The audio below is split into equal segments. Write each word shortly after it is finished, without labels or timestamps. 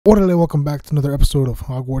Orderly, welcome back to another episode of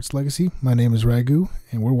Hogwarts Legacy. My name is Ragu,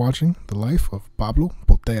 and we're watching the life of Pablo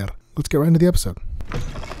Potter. Let's get right into the episode.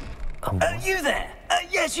 You there?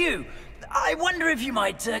 Yes, you. I wonder if you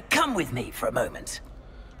might come with me for a moment.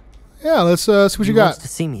 Yeah, let's see what you got. Wants to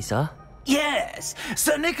see me, sir? Yes,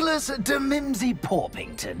 Sir Nicholas de Mimsy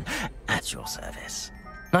Porpington, at your service.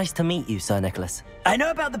 Nice to meet you, Sir Nicholas. I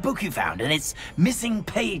know about the book you found and its missing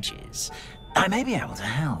pages. I may be able to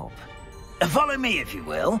help. Follow me, if you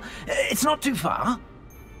will. It's not too far.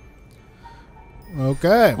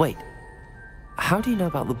 Okay. Wait, how do you know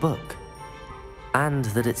about the book? And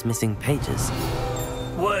that it's missing pages?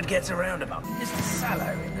 Word gets around about Mr.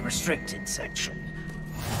 Sallow in the restricted section.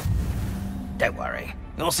 Don't worry,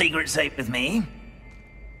 your secret's safe with me.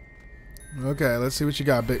 Okay, let's see what you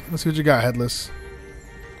got, let's see what you got, Headless.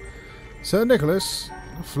 Sir Nicholas,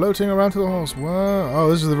 floating around to the halls. What? Oh,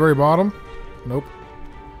 this is the very bottom? Nope.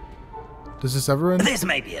 Does this ever end? This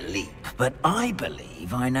may be a leap, but I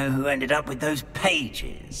believe I know who ended up with those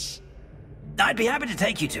pages. I'd be happy to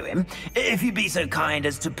take you to him, if you'd be so kind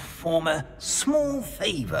as to perform a small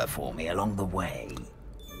favor for me along the way.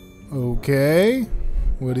 Okay.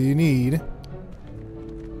 What do you need?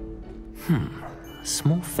 A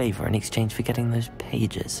small favor in exchange for getting those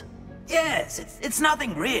pages. Yes, it's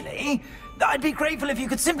nothing really. I'd be grateful if you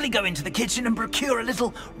could simply go into the kitchen and procure a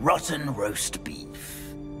little rotten roast beef.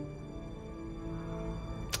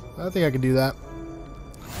 I think I can do that.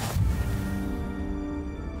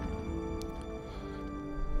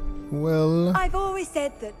 Well... I've always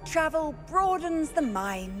said that travel broadens the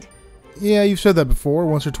mind. Yeah, you've said that before,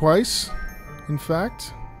 once or twice, in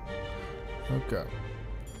fact. Okay.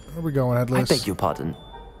 Where are we going, Headless? I beg your pardon.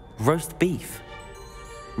 Roast beef.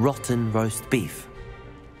 Rotten roast beef.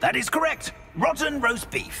 That is correct. Rotten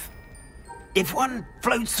roast beef. If one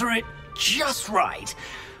floats through it just right,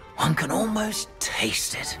 one can almost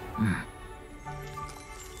taste it.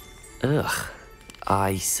 Ugh.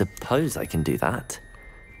 I suppose I can do that.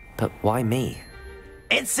 But why me?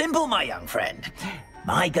 It's simple, my young friend.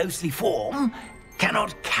 My ghostly form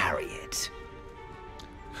cannot carry it.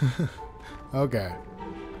 Okay.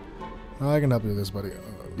 I can help you with this, buddy.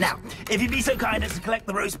 Now, if you'd be so kind as to collect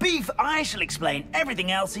the roast beef, I shall explain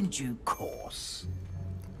everything else in due course.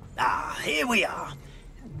 Ah, here we are.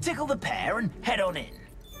 Tickle the pear and head on in.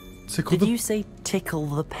 Did you say tickle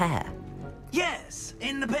the pear? Yes,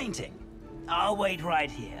 in the painting. I'll wait right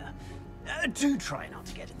here. Do try not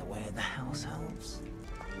to get in the way of the house elves.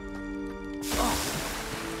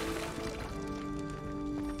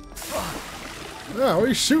 Yeah, why are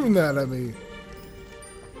you shooting that at me?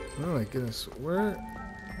 Oh my goodness, where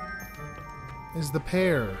is the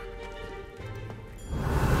pear?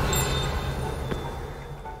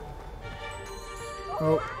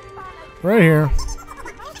 Oh, right here.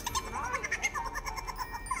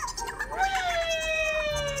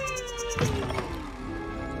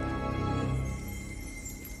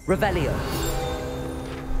 Revelio.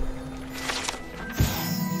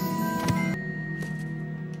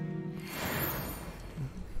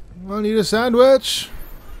 I need a sandwich.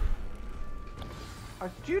 A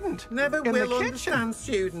student Never in will the understand kitchen.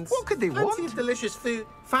 students. What could they Plenty want? of delicious food.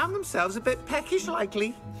 Found themselves a bit peckish,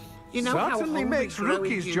 likely. You know Certainly how makes hungry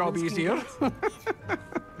Rookie's growing job humans easier. can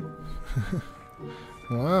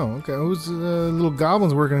Wow, okay, who's the little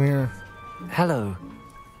goblins working here? Hello.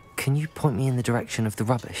 Can you point me in the direction of the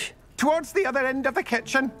rubbish? Towards the other end of the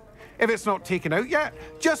kitchen. If it's not taken out yet,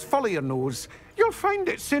 just follow your nose. You'll find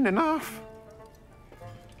it soon enough.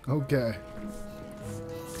 Okay.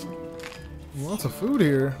 Lots of food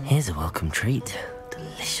here. Here's a welcome treat.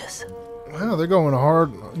 Delicious. Wow, they're going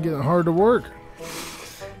hard, getting hard to work.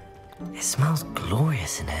 It smells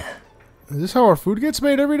glorious in here. Is this how our food gets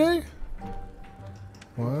made every day?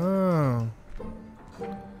 Wow.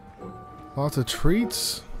 Lots of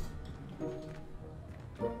treats.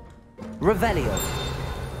 Revelio.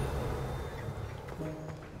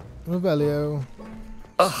 Revelio.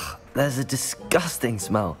 Ugh, there's a disgusting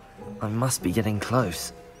smell. I must be getting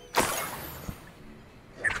close.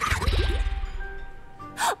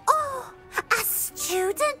 Oh, a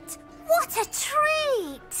student? What a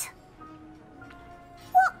treat!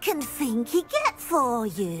 What can Finky get for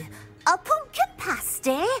you? A pumpkin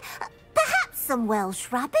pasty? Perhaps some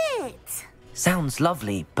Welsh rabbit? Sounds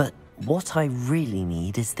lovely, but what I really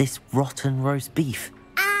need is this rotten roast beef.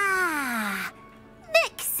 Ah,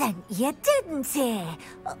 Nick sent you, didn't he?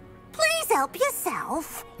 Please help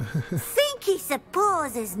yourself. Finky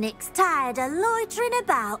supposes Nick's tired of loitering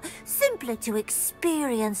about simply to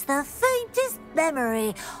experience the faintest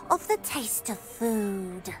memory of the taste of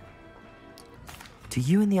food. Do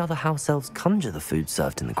you and the other house elves conjure the food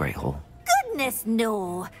served in the Great Hall? Good goodness,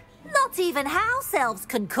 no. Not even house elves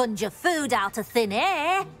can conjure food out of thin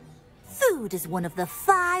air. Food is one of the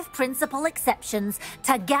 5 principal exceptions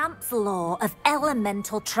to Gamp's law of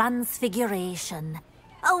elemental transfiguration.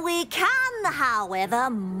 We can, however,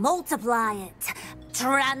 multiply it,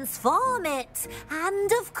 transform it,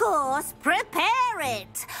 and, of course, prepare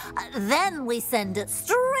it. Then we send it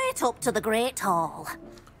straight up to the Great Hall.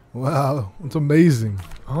 Wow, it's amazing.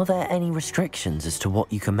 Are there any restrictions as to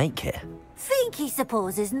what you can make here? Finky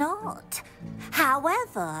supposes not.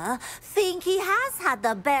 However, Finky has had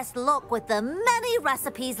the best luck with the many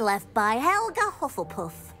recipes left by Helga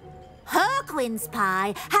Hufflepuff. Her quince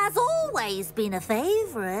pie has always been a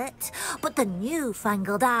favourite, but the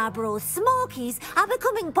newfangled Arbroath Smokies are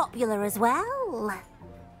becoming popular as well.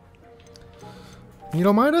 You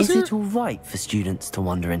don't mind us Is here? it all right for students to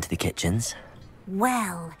wander into the kitchens?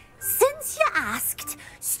 Well, since you asked,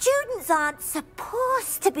 students aren't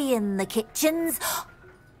supposed to be in the kitchens,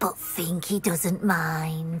 but Finky doesn't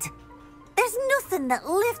mind. There's nothing that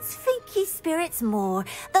lifts Finky's spirits more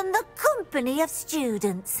than the company of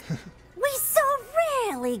students. We so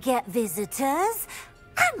rarely get visitors,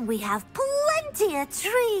 and we have plenty of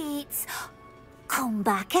treats. Come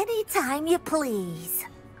back any time you please.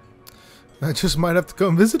 I just might have to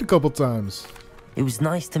come visit a couple times. It was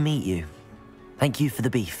nice to meet you. Thank you for the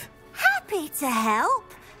beef. Happy to help,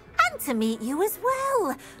 and to meet you as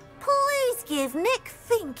well. Please give Nick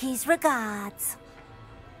Finky's regards.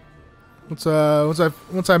 Once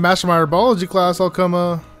I master my herbology class, I'll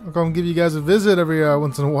come give you guys a visit every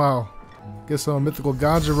once in a while. Get some mythical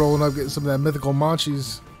ganja rolling up, get some of that mythical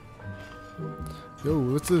manchis. Yo,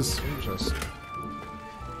 what's this? Interest.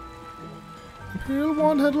 Imperial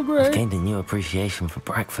Wand Headless Grey. I've gained a new appreciation for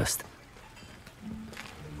breakfast.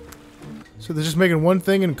 So they're just making one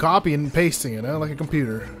thing and copying and pasting it, huh? Like a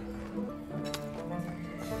computer.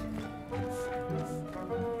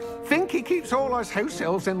 Finky keeps all us house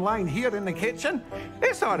elves in line here in the kitchen.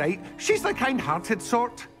 It's all right. She's the kind-hearted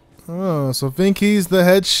sort. Oh, so Finky's the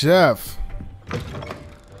head chef.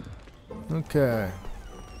 Okay.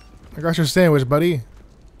 I got your sandwich, buddy.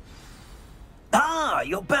 Ah,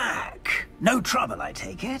 you're back. No trouble, I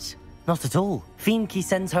take it? Not at all. Finky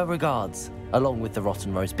sends her regards, along with the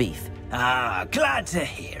rotten roast beef. Ah, glad to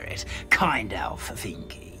hear it. Kind elf for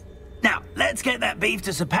Finky. Now, let's get that beef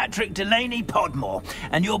to Sir Patrick Delaney Podmore,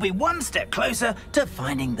 and you'll be one step closer to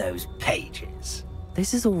finding those pages.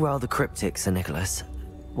 This is all rather cryptic, Sir Nicholas.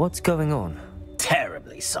 What's going on?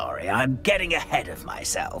 Terribly sorry, I'm getting ahead of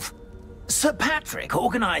myself. Sir Patrick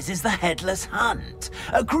organizes the Headless Hunt,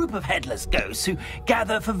 a group of headless ghosts who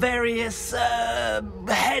gather for various,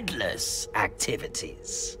 headless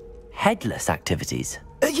activities. Headless activities?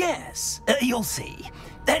 Yes, you'll see.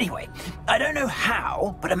 Anyway, I don't know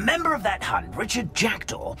how, but a member of that hunt, Richard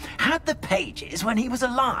Jackdaw, had the pages when he was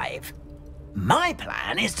alive. My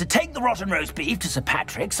plan is to take the rotten roast beef to Sir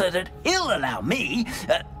Patrick so that he'll allow me,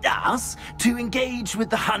 us, to engage with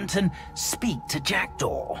the hunt and speak to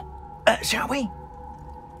Jackdaw. Shall we?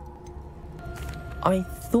 I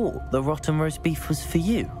thought the rotten roast beef was for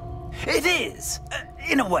you. It is,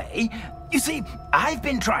 in a way. You see, I've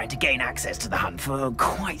been trying to gain access to the hunt for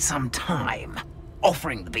quite some time.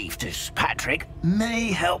 Offering the beef to Sir Patrick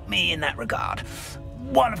may help me in that regard.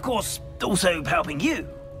 While, of course, also helping you.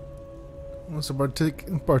 So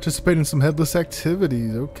participate in some headless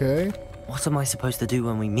activities, okay. What am I supposed to do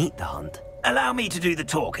when we meet the hunt? Allow me to do the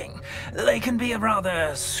talking. They can be a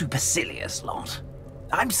rather supercilious lot.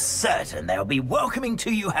 I'm certain they'll be welcoming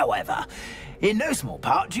to you, however, in no small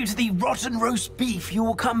part due to the rotten roast beef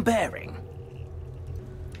you'll come bearing.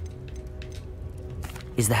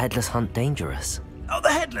 Is the headless hunt dangerous? Oh, the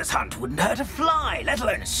headless hunt wouldn't hurt a fly, let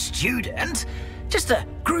alone a student. Just a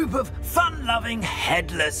group of fun-loving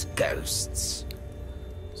headless ghosts.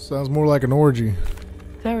 Sounds more like an orgy.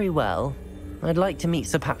 Very well. I'd like to meet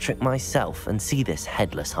Sir Patrick myself and see this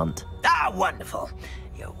headless hunt. Ah, wonderful.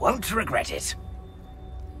 You won't regret it.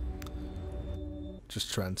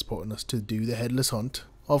 Just transporting us to do the headless hunt.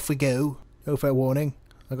 Off we go. No fair warning.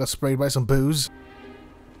 I got sprayed by some booze.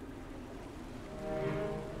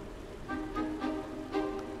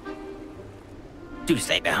 Do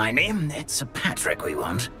stay behind me. It's Sir Patrick we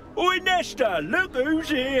want. Oi, Nesta, look who's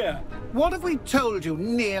here. What have we told you,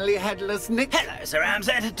 nearly headless Nick? Hello, Sir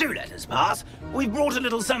Ramsay. Do let us pass. We've brought a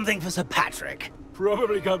little something for Sir Patrick.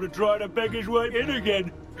 Probably come to try to beg his way in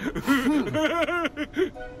again.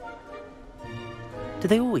 Do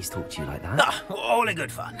they always talk to you like that? Ah, all in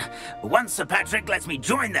good fun. Once Sir Patrick lets me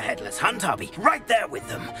join the Headless Hunt, I'll be right there with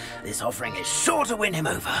them. This offering is sure to win him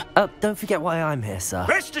over. Don't forget why I'm here, sir.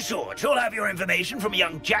 Rest assured, you'll have your information from a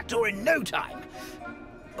young Jackdaw in no time.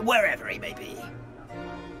 wherever he may be.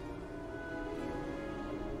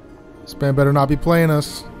 This man better not be playing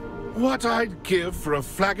us. What I'd give for a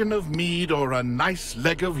flagon of mead or a nice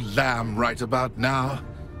leg of lamb right about now,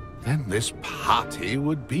 then this party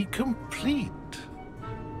would be complete.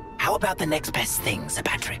 How about the next best thing, Sir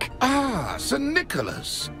Patrick? Ah, Sir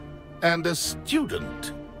Nicholas. And a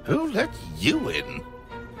student. Who let you in?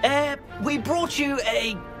 We brought you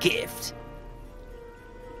a gift.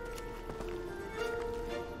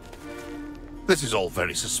 This is all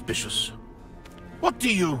very suspicious. What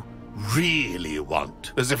do you really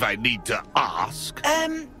want? As if I need to ask.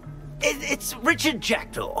 It's Richard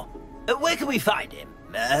Jackdaw. Where can we find him?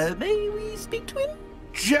 May we speak to him?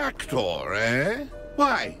 Jackdaw, eh?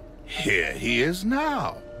 Why, here he is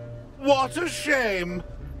now. What a shame.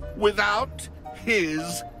 Without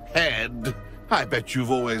his head. I bet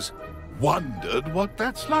you've always wondered what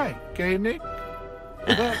that's like, eh, Nick?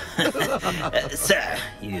 Sir,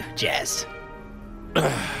 you jest.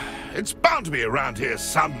 It's bound to be around here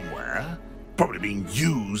somewhere. Probably being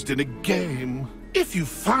used in a game. If you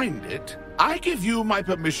find it, I give you my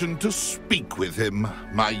permission to speak with him,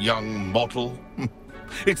 my young mortal.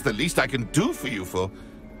 It's the least I can do for you for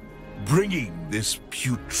bringing this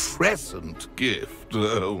putrescent gift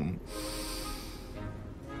home.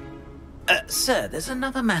 Sir, there's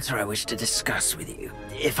another matter I wish to discuss with you,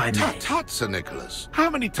 if I may. Tut, tut, Sir Nicholas. How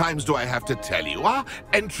many times do I have to tell you? Our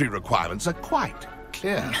entry requirements are quite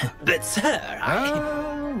clear. But, sir,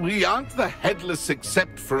 we aren't the Headless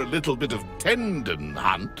except for a little bit of tendon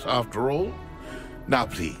hunt, after all. Now,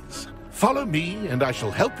 please, follow me, and I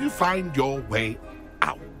shall help you find your way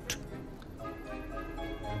out.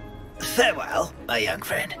 Farewell, my young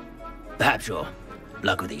friend. Perhaps your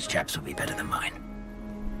luck with these chaps will be better than mine.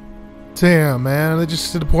 Damn, man. They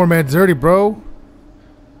just did the poor man dirty, bro.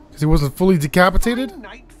 Because he wasn't fully decapitated?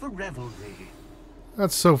 Night for revelry.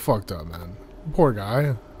 That's so fucked up, man. Poor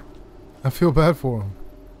guy. I feel bad for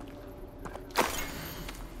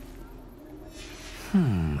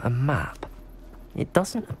him. A map. It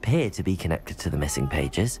doesn't appear to be connected to the missing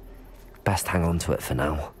pages. Best hang on to it for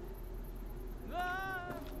now.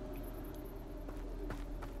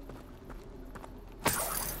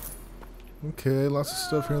 Okay, lots of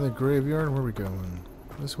stuff here in the graveyard. Where are we going?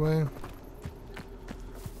 This way?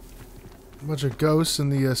 A bunch of ghosts in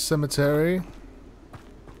the cemetery.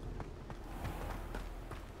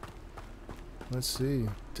 Let's see.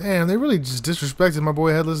 Damn, they really just disrespected my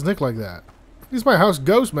boy Headless Nick like that. He's my house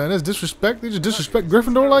ghost, man. That's disrespect. They just disrespect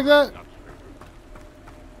Gryffindor like that?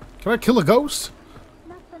 Can I kill a ghost?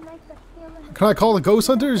 Can I call the ghost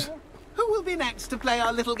hunters? Who will be next to play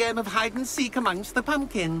our little game of hide and seek amongst the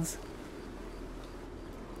pumpkins?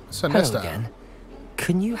 Hello again.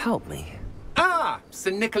 Can you help me? Ah,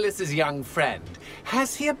 Sir Nicholas's young friend.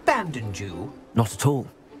 Has he abandoned you? Not at all.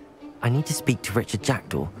 I need to speak to Richard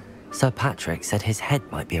Jackdaw. Sir Patrick said his head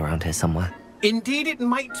might be around here somewhere. Indeed it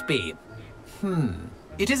might be.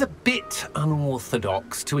 It is a bit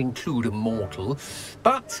unorthodox to include a mortal,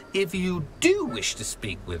 but if you do wish to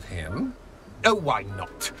speak with him... Oh, why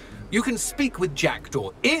not? You can speak with Jackdaw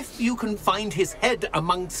if you can find his head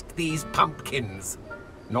amongst these pumpkins.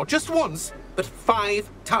 Not just once, but 5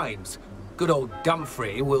 times. Good old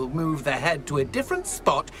Dumfrey will move the head to a different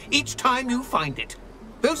spot each time you find it.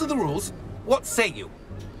 Those are the rules. What say you?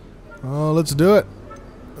 Oh, let's do it.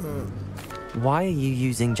 Why are you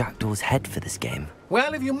using Jackdaw's head for this game?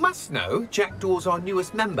 Well, if you must know, Jackdaw's our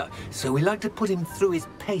newest member, so we like to put him through his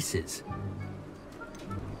paces.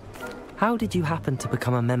 How did you happen to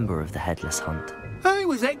become a member of the Headless Hunt? I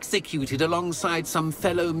was executed alongside some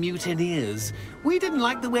fellow mutineers. We didn't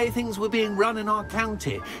like the way things were being run in our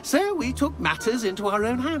county, so we took matters into our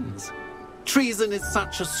own hands. Treason is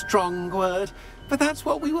such a strong word, but that's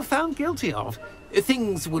what we were found guilty of.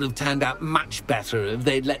 Things would have turned out much better if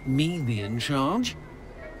they'd let me be in charge.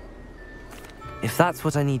 If that's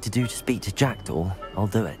what I need to do to speak to Jackdaw, I'll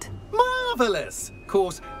do it. Marvellous! Of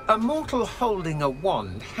course, a mortal holding a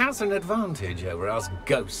wand has an advantage over us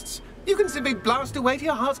ghosts. You can simply blast away to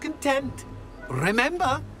your heart's content.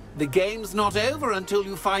 Remember, the game's not over until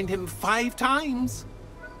you find him 5 times.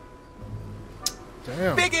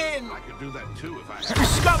 Damn. Begin! I could do that too if I had.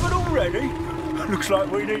 Discovered already? Looks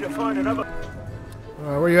like we need to find another...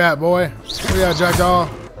 Where you at, boy? Where you at, Jackdaw?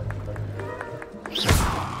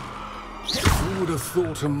 Who would have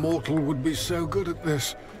thought a mortal would be so good at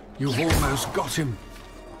this? You've almost got him.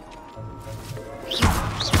 He's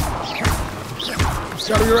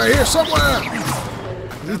gotta be right here somewhere!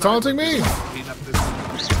 Is he taunting me?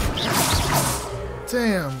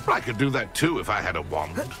 Damn. I could do that too if I had a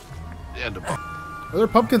wand. And a Are there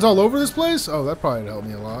pumpkins all over this place? Oh, that probably helped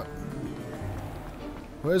me a lot.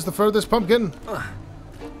 Where's the furthest pumpkin? Oh,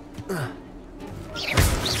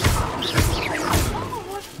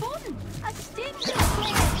 what fun! A sting!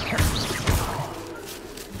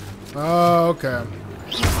 Oh, okay.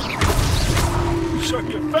 So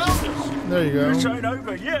you found us. There you go. This ain't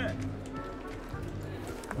over yet.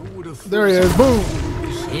 There he is. Boom.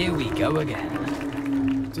 Here we go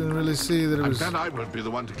again. Didn't really see that it I was bet I won't be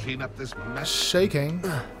the one to clean up this mess. shaking.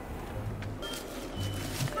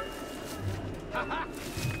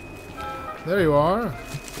 There you are.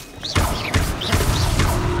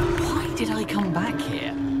 Why did I come back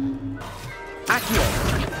here?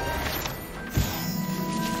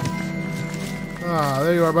 Ah,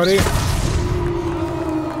 there you are, buddy.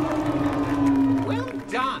 Well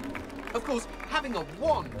done. Of course, having a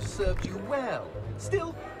wand served you well.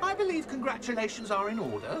 Still, I believe congratulations are in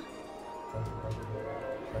order.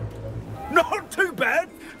 Not too bad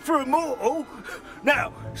for a mortal.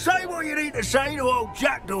 Now, say what you need to say to old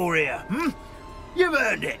Jackdaw here, hmm? You've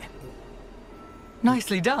earned it.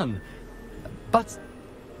 Nicely done. But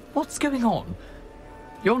what's going on?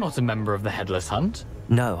 You're not a member of the Headless Hunt.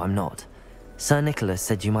 No, I'm not. Sir Nicholas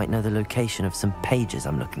said you might know the location of some pages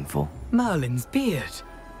I'm looking for. Merlin's beard.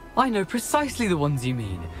 I know precisely the ones you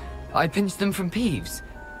mean. I pinched them from Peeves.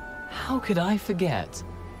 How could I forget?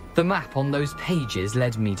 The map on those pages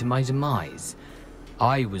led me to my demise.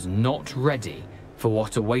 I was not ready for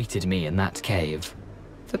what awaited me in that cave.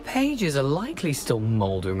 The pages are likely still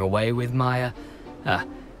mouldering away with my,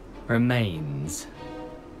 remains.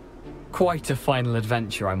 Quite a final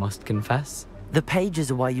adventure, I must confess. The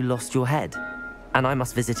pages are why you lost your head, and I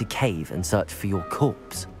must visit a cave and search for your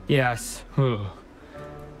corpse. Yes.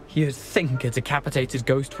 You'd think a decapitated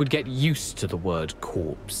ghost would get used to the word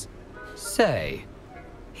corpse. Say,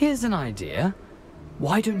 here's an idea.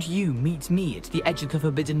 Why don't you meet me at the edge of the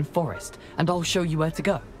Forbidden Forest, and I'll show you where to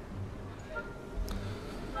go?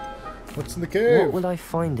 What's in the cave? What will I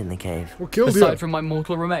find in the cave? What killed Aside you? from my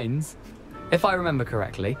mortal remains. If I remember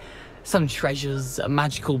correctly, some treasures, a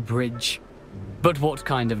magical bridge. But what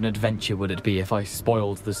kind of an adventure would it be if I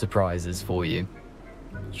spoiled the surprises for you?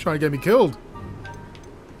 Trying to get me killed.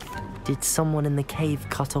 Did someone in the cave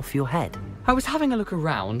cut off your head? I was having a look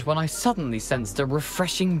around when I suddenly sensed a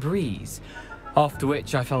refreshing breeze, after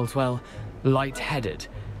which I felt, well, lightheaded.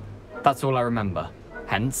 That's all I remember.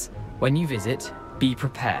 Hence, when you visit, be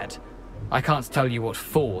prepared. I can't tell you what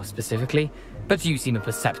for specifically, but you seem a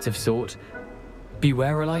perceptive sort.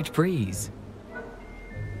 Beware a light breeze.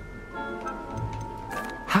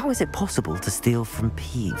 How is it possible to steal from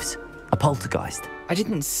Peeves, a poltergeist? I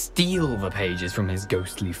didn't steal the pages from his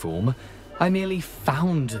ghostly form. I merely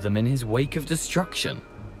found them in his wake of destruction.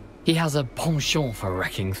 He has a penchant for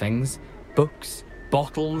wrecking things. Books,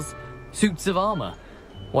 bottles, suits of armor.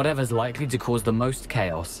 Whatever's likely to cause the most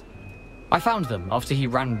chaos. I found them after he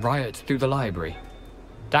ran riot through the library.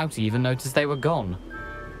 Doubt he even noticed they were gone.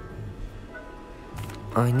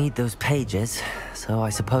 I need those pages, so I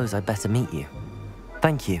suppose I'd better meet you.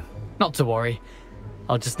 Thank you. Not to worry.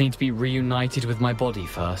 I'll just need to be reunited with my body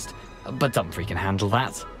first. But Dumfries can handle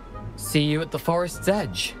that. See you at the forest's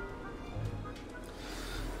edge.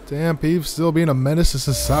 Damn, Peeves still being a menace to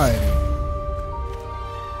society.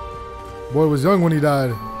 Boy was young when he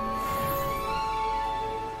died.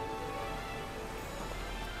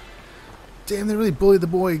 Damn, they really bullied the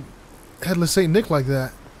boy Headless Saint Nick like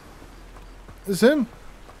that. Is him?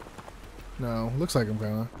 No, looks like him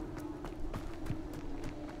kinda.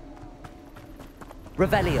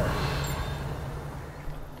 Revelio.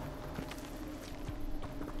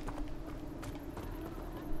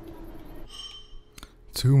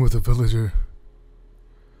 Tomb of the Villager.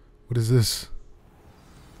 What is this?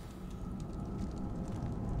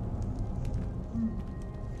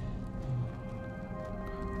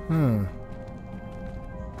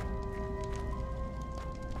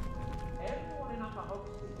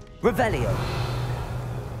 Revelio. I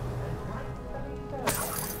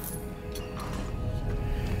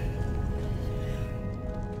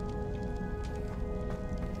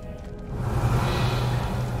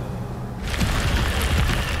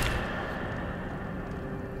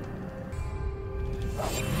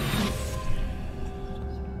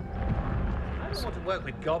don't want to work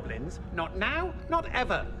with goblins. Not now, not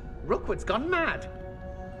ever. Rookwood's gone mad.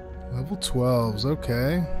 Level 12s,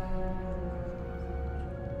 okay.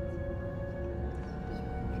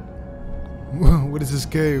 What is this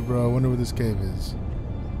cave, bro? I wonder what this cave is.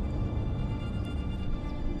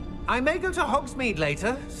 I may go to Hogsmeade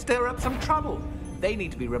later, stir up some trouble. They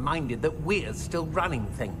need to be reminded that we're still running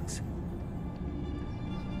things.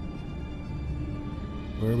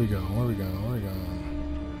 Where are we going? Where are we going? Where are we going?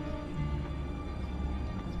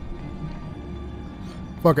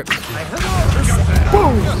 Fuck it.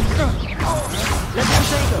 Boom! Let me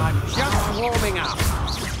take them. I'm just warming up.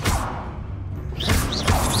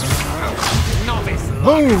 Novice.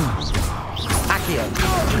 Boom! Accio.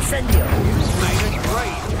 Incendio. You've made a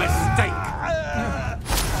great mistake.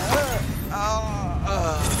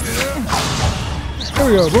 There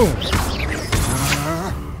we go. Boom.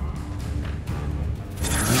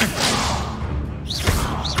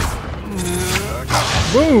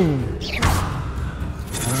 Boom.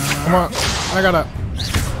 Come on. I gotta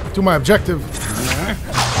do my objective.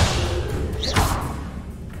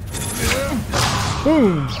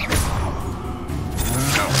 Boom.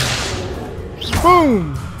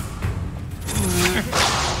 Boom.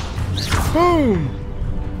 Boom.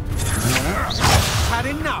 Had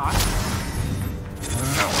enough?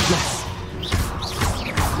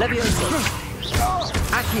 Levioso.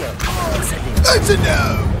 Accio. Incendio. That's a no.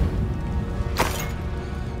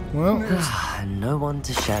 Well, no one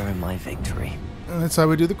to share in my victory. that's how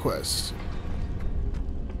we do the quest.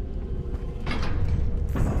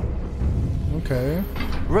 Okay.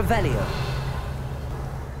 Revelio.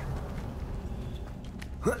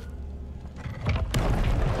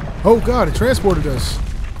 Oh god, it transported us.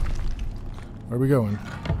 Where are we going?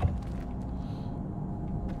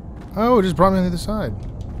 Oh, it just brought me on the other side.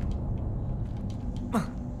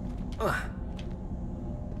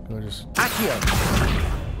 Go just... Accio.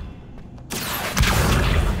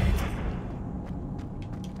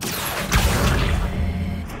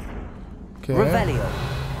 Okay. Revelio.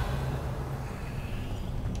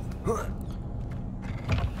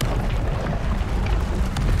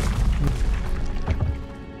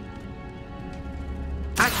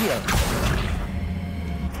 Accio.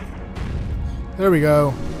 There we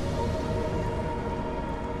go.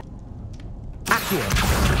 Accio.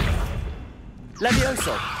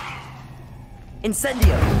 Levioso.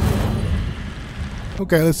 Incendio.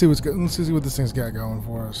 Okay, let's see let's see what this thing's got going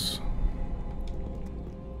for us.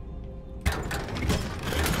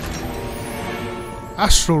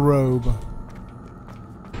 Astral robe.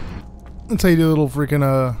 That's how you do a little freaking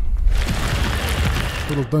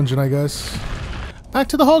little dungeon, I guess. Back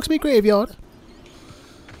to the Hogsmeade graveyard.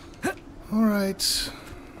 Alright.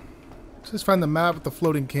 Just find the map with the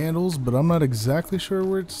floating candles, but I'm not exactly sure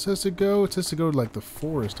where it says to go. It says to go to like the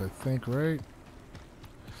forest, I think, right?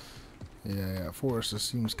 Yeah, forest. It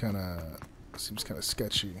seems kinda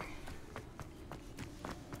sketchy.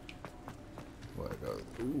 What?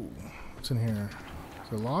 Ooh, what's in here?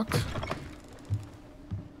 Is it locked?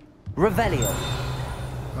 Revelio.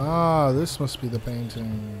 Ah, this must be the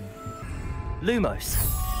painting. Lumos.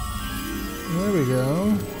 There we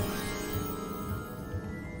go.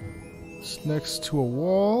 It's next to a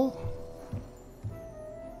wall.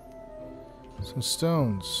 Some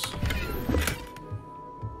stones.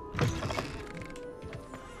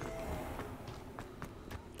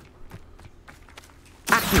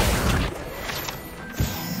 Accio.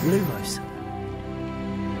 Lumos.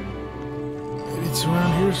 Maybe it's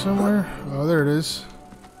around here somewhere. Oh, there it is.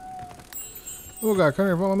 Oh god, come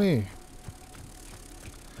here, follow me.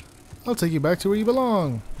 I'll take you back to where you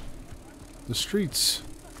belong. The streets.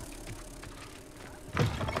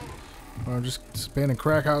 Or just abandoned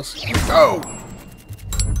crack house. Go!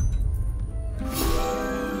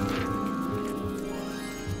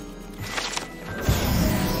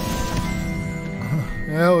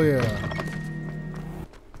 Hell yeah.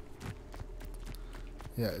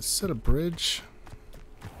 Yeah, it's at a bridge.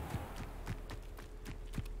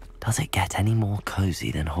 Does it get any more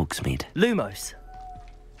cozy than Hogsmeade? Lumos.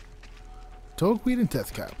 Dogweed and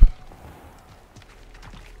Deathcap.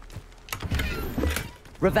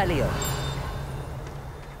 Revelio.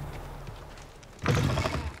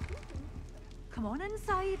 Come on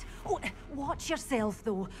inside. Oh, watch yourself,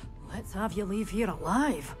 though. Let's have you leave here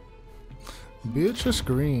alive. Beatrice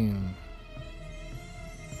Green.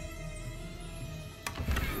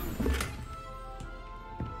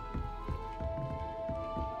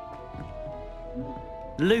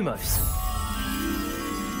 Lumos.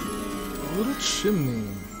 A little chimney.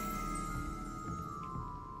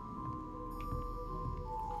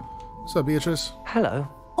 What's up, Beatrice? Hello.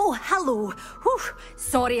 Oh, hello. Whew.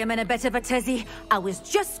 Sorry I'm in a bit of a tizzy. I was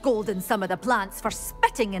just scolding some of the plants for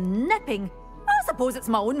spitting and nipping. I suppose it's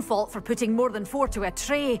my own fault for putting more than 4 to a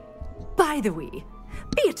tray. By the way,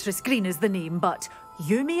 Beatrice Green is the name, but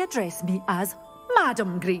you may address me as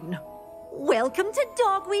Madam Green. Welcome to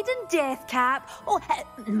Dogweed and Deathcap. Oh,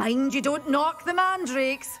 mind you don't knock the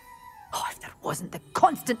mandrakes. Oh, if there wasn't the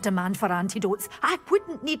constant demand for antidotes, I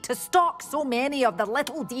wouldn't need to stock so many of the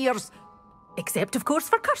little dears. Except, of course,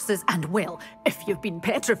 for curses. And, well, if you've been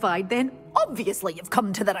petrified, then obviously you've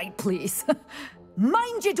come to the right place.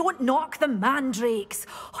 Mind you don't knock the mandrakes.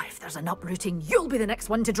 Oh, if there's an uprooting, you'll be the next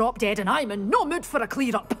one to drop dead, and I'm in no mood for a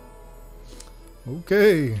clear-up.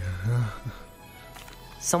 Okay.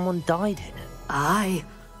 Someone died in it. Aye.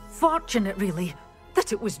 Fortunate, really,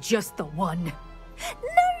 that it was just the one.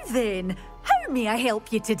 Now then, how may I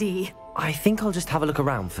help you today? I think I'll just have a look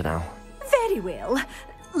around for now. Very well.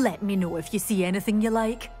 Let me know if you see anything you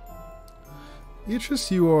like.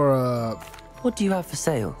 Beatrice, you are, What do you have for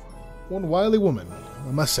sale? one wily woman,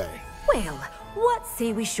 I must say. Well, what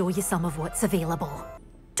say we show you some of what's available?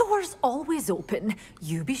 Doors always open.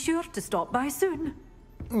 You be sure to stop by soon.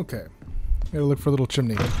 Okay. Gotta look for a little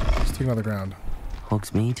chimney. Just taking on the ground.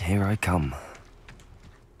 Hogsmeade, here I come.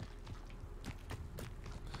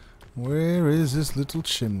 Where is this little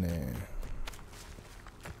chimney?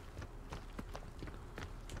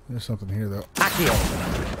 There's something here, though.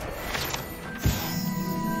 Accio!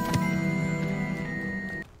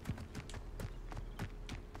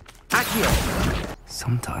 Accio!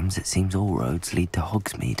 Sometimes it seems all roads lead to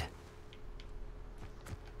Hogsmeade.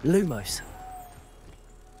 Lumos.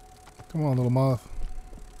 Come on, little moth.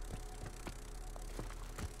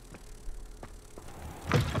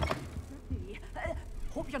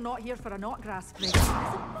 Hope you're not here for a knotgrass spray.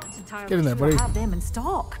 I'm not entirely Get in there, sure buddy. I have them in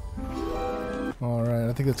stock. Alright,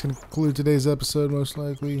 I think that's going to conclude today's episode, most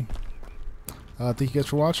likely. Thank you guys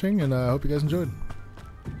for watching, and I hope you guys enjoyed.